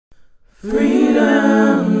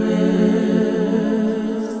Freedom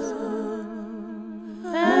is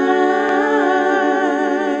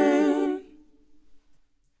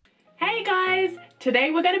Hey guys!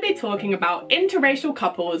 Today we're going to be talking about interracial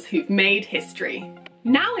couples who've made history.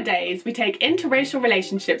 Nowadays, we take interracial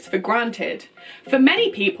relationships for granted. For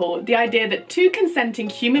many people, the idea that two consenting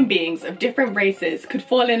human beings of different races could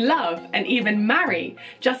fall in love and even marry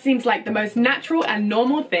just seems like the most natural and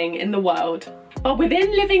normal thing in the world. But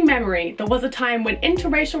within living memory, there was a time when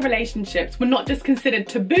interracial relationships were not just considered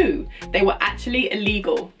taboo, they were actually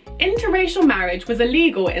illegal. Interracial marriage was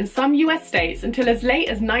illegal in some US states until as late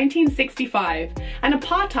as 1965, and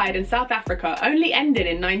apartheid in South Africa only ended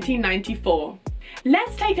in 1994.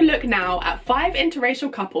 Let's take a look now at 5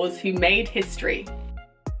 interracial couples who made history.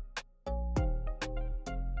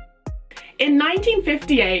 In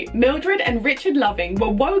 1958, Mildred and Richard Loving were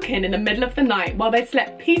woken in the middle of the night while they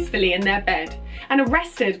slept peacefully in their bed and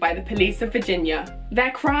arrested by the police of Virginia.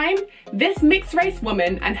 Their crime? This mixed-race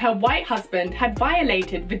woman and her white husband had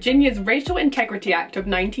violated Virginia's Racial Integrity Act of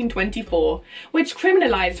 1924, which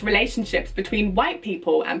criminalized relationships between white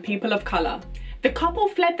people and people of color. The couple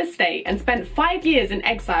fled the state and spent 5 years in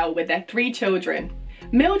exile with their 3 children.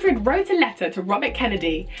 Mildred wrote a letter to Robert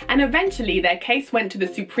Kennedy, and eventually their case went to the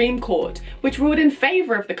Supreme Court, which ruled in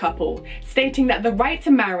favor of the couple, stating that the right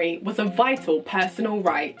to marry was a vital personal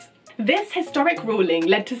right. This historic ruling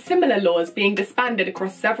led to similar laws being disbanded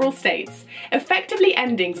across several states, effectively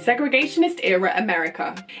ending segregationist-era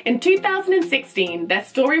America. In 2016, their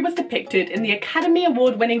story was depicted in the Academy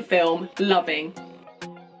Award-winning film Loving.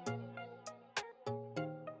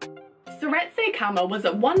 Seretse Khama was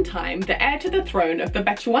at one time the heir to the throne of the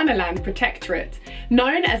Bechuanaland Protectorate,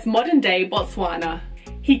 known as modern-day Botswana.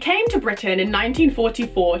 He came to Britain in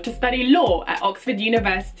 1944 to study law at Oxford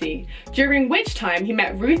University, during which time he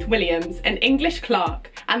met Ruth Williams, an English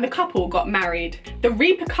clerk, and the couple got married. The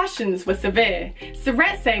repercussions were severe.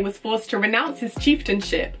 Seretse was forced to renounce his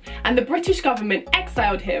chieftainship, and the British government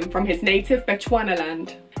exiled him from his native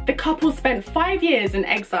Bechuanaland. The couple spent 5 years in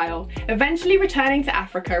exile, eventually returning to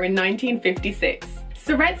Africa in 1956.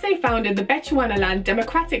 Seretse founded the Bechuanaland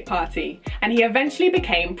Democratic Party, and he eventually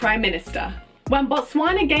became Prime Minister. When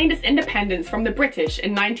Botswana gained its independence from the British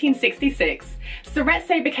in 1966,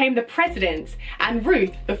 Seretse became the president and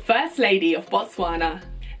Ruth the First Lady of Botswana.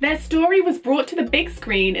 Their story was brought to the big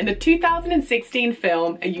screen in the 2016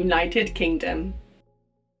 film A United Kingdom.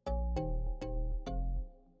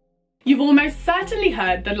 You've almost certainly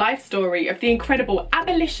heard the life story of the incredible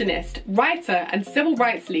abolitionist, writer and civil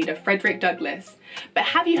rights leader Frederick Douglass, but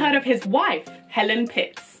have you heard of his wife, Helen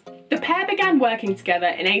Pitts? The pair began working together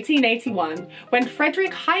in 1881 when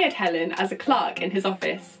Frederick hired Helen as a clerk in his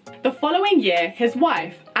office. The following year, his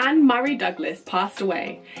wife, Anne Murray Douglass, passed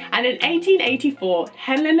away, and in 1884,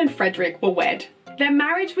 Helen and Frederick were wed. Their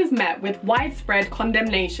marriage was met with widespread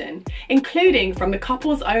condemnation, including from the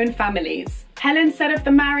couple's own families. Helen said of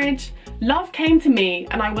the marriage, "Love came to me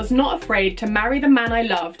and I was not afraid to marry the man I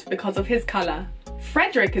loved because of his colour."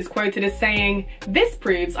 Frederick is quoted as saying, "This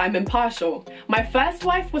proves I'm impartial. My first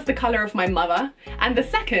wife was the colour of my mother, and the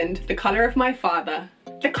second the colour of my father."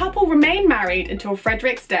 The couple remained married until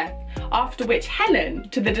Frederick's death, after which Helen,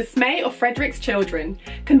 to the dismay of Frederick's children,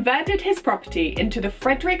 converted his property into the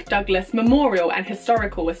Frederick Douglass Memorial and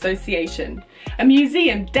Historical Association, a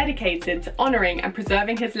museum dedicated to honouring and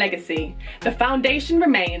preserving his legacy. The foundation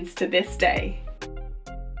remains to this day.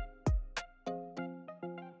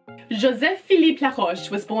 Joseph-Philippe Laroche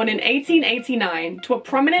was born in 1889 to a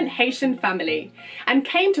prominent Haitian family and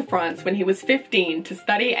came to France when he was 15 to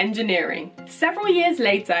study engineering. Several years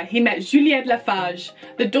later, he met Juliette Lafarge,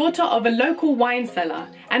 the daughter of a local wine seller,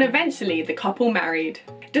 and eventually the couple married.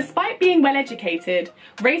 Despite being well educated,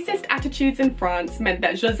 racist attitudes in France meant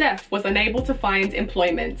that Joseph was unable to find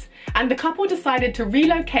employment, and the couple decided to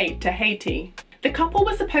relocate to Haiti. The couple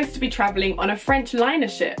was supposed to be travelling on a French liner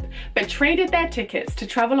ship, but traded their tickets to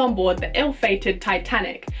travel on board the ill-fated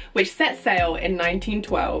Titanic, which set sail in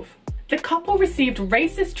 1912. The couple received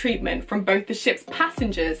racist treatment from both the ship's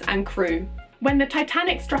passengers and crew. When the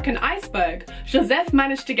Titanic struck an iceberg, Joseph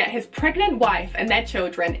managed to get his pregnant wife and their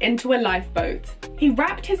children into a lifeboat. He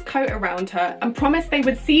wrapped his coat around her and promised they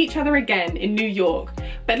would see each other again in New York,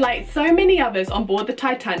 but like so many others on board the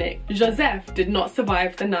Titanic, Joseph did not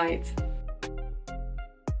survive the night.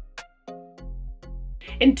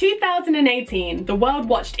 In 2018, the world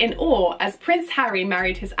watched in awe as Prince Harry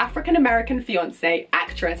married his African-American fiancée,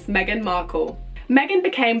 actress Meghan Markle. Meghan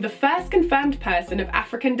became the first confirmed person of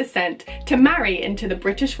African descent to marry into the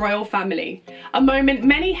British royal family, a moment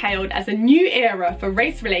many hailed as a new era for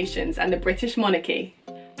race relations and the British monarchy.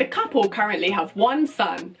 The couple currently have one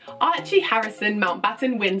son, Archie Harrison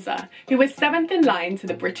Mountbatten Windsor, who is 7th in line to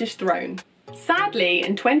the British throne. Sadly,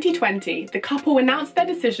 in 2020, the couple announced their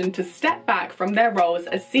decision to step back from their roles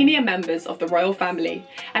as senior members of the royal family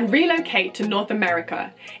and relocate to North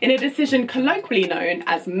America in a decision colloquially known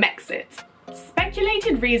as Mexit.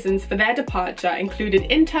 Speculated reasons for their departure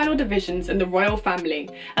included internal divisions in the royal family,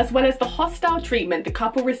 as well as the hostile treatment the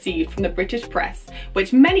couple received from the British press,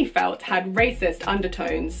 which many felt had racist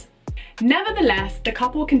undertones. Nevertheless, the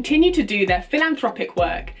couple continued to do their philanthropic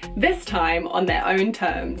work, this time on their own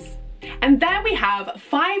terms. And there we have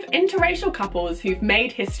 5 interracial couples who've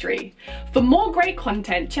made history. For more great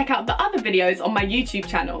content, check out the other videos on my YouTube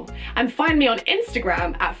channel and find me on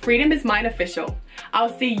Instagram at FreedomIsMineOfficial.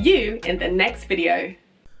 I'll see you in the next video.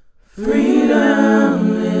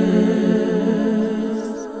 Freedom.